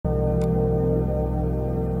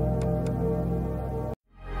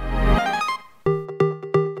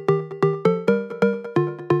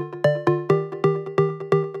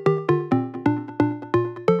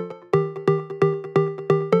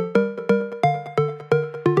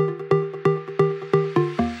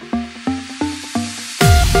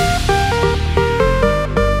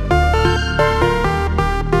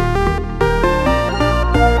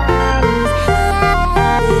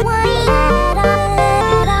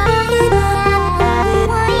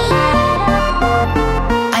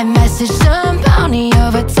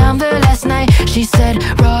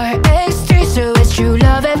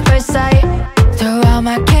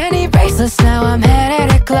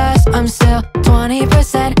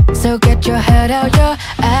20%, so get your head out your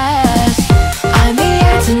ass. I'm the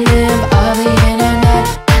antonym of the internet,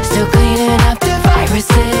 still cleaning up the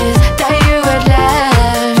viruses that you had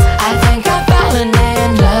left. I think I'm falling in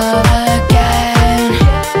love again.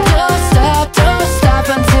 Don't stop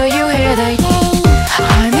until you hear the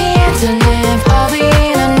I'm the Antonymph of the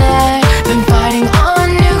internet, been fighting on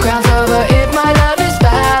new grounds over if my love is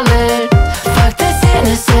valid. Fuck the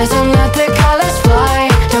cynicism, let the colors fly.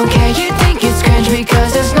 Don't care, you think it's cringe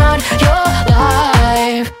because it's not your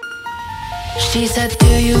life. She said, do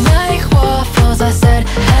you like waffles? I said,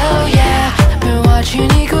 hell yeah. Been watching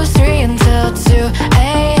Equals 3 until 2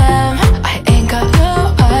 a.m. I ain't got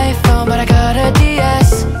no iPhone, but I got a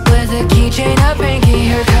DS with a keychain, a pinky.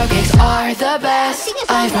 Her cupcakes are the best.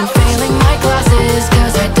 I've been failing my classes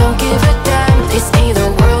cause I don't give a damn. They say the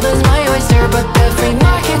world is my oyster, but the free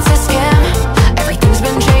market's a scam. Everything's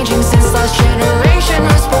been changing since last generation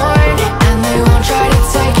was born, and they won't try to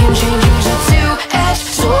take and change. Use a two-edged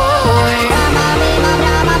sword.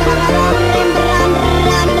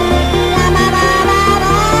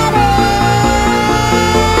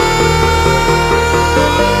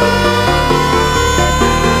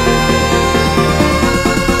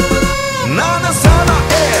 나는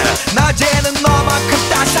선어해 낮에는 너만큼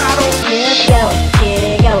따사로운 Just go,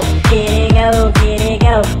 kitty go, kitty go, kitty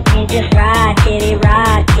go. And just ride, kitty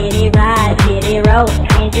ride, kitty ride, kitty roll.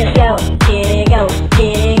 And just go, kitty go.